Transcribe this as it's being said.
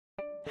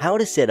How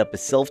to set up a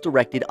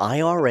self-directed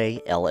IRA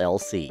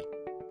LLC.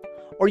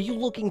 Are you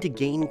looking to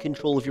gain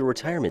control of your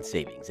retirement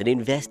savings and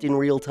invest in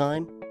real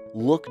time?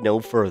 Look no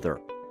further.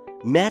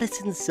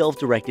 Madison's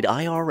Self-Directed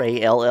IRA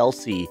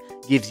LLC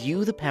gives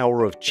you the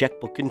power of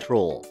checkbook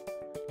control.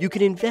 You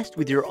can invest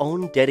with your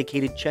own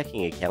dedicated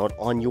checking account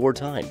on your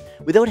time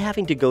without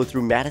having to go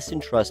through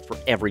Madison Trust for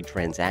every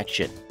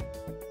transaction.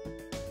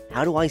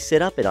 How do I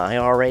set up an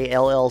IRA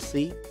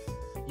LLC?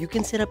 You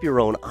can set up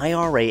your own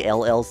IRA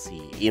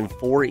LLC in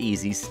 4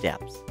 easy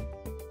steps.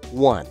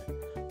 1.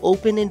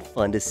 Open and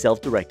fund a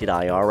self-directed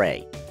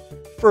IRA.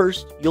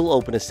 First, you'll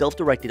open a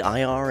self-directed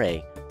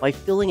IRA by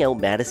filling out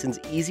Madison's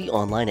easy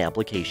online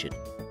application.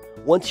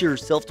 Once your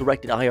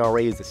self-directed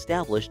IRA is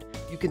established,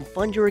 you can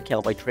fund your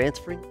account by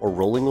transferring or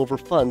rolling over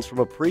funds from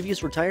a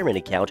previous retirement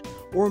account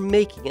or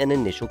making an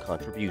initial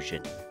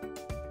contribution.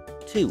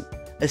 2.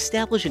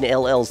 Establish an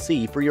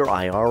LLC for your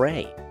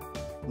IRA.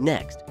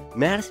 Next,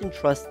 Madison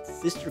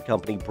Trust's sister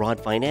company, Broad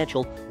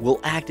Financial,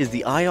 will act as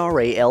the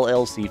IRA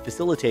LLC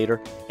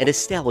facilitator and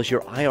establish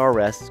your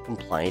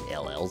IRS-compliant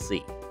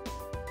LLC.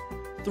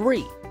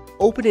 3.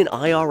 Open an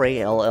IRA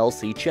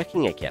LLC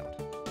checking account.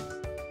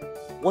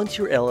 Once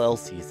your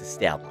LLC is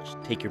established,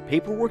 take your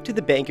paperwork to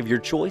the bank of your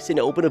choice and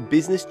open a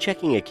business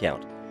checking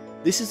account.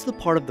 This is the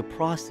part of the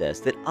process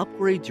that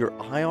upgrades your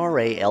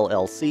IRA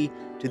LLC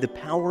to the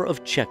power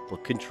of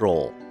checkbook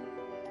control.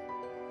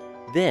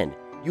 Then,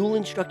 you will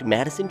instruct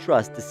Madison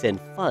Trust to send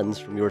funds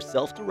from your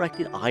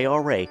self-directed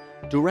IRA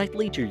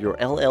directly to your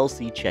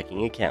LLC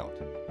checking account.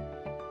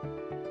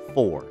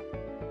 4.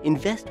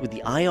 Invest with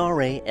the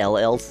IRA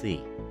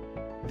LLC.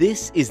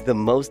 This is the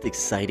most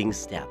exciting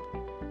step,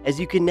 as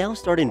you can now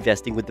start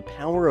investing with the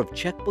power of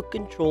checkbook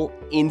control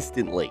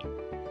instantly.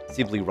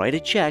 Simply write a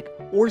check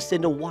or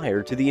send a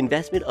wire to the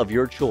investment of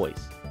your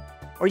choice.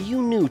 Are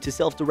you new to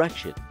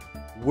self-direction?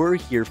 We're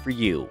here for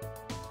you.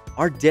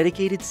 Our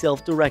dedicated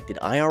self-directed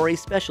IRA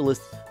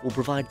specialists will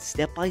provide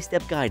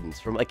step-by-step guidance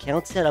from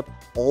account setup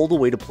all the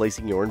way to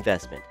placing your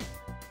investment.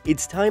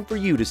 It's time for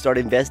you to start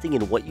investing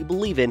in what you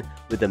believe in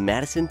with the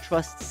Madison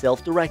Trust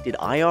Self-Directed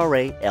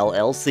IRA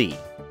LLC.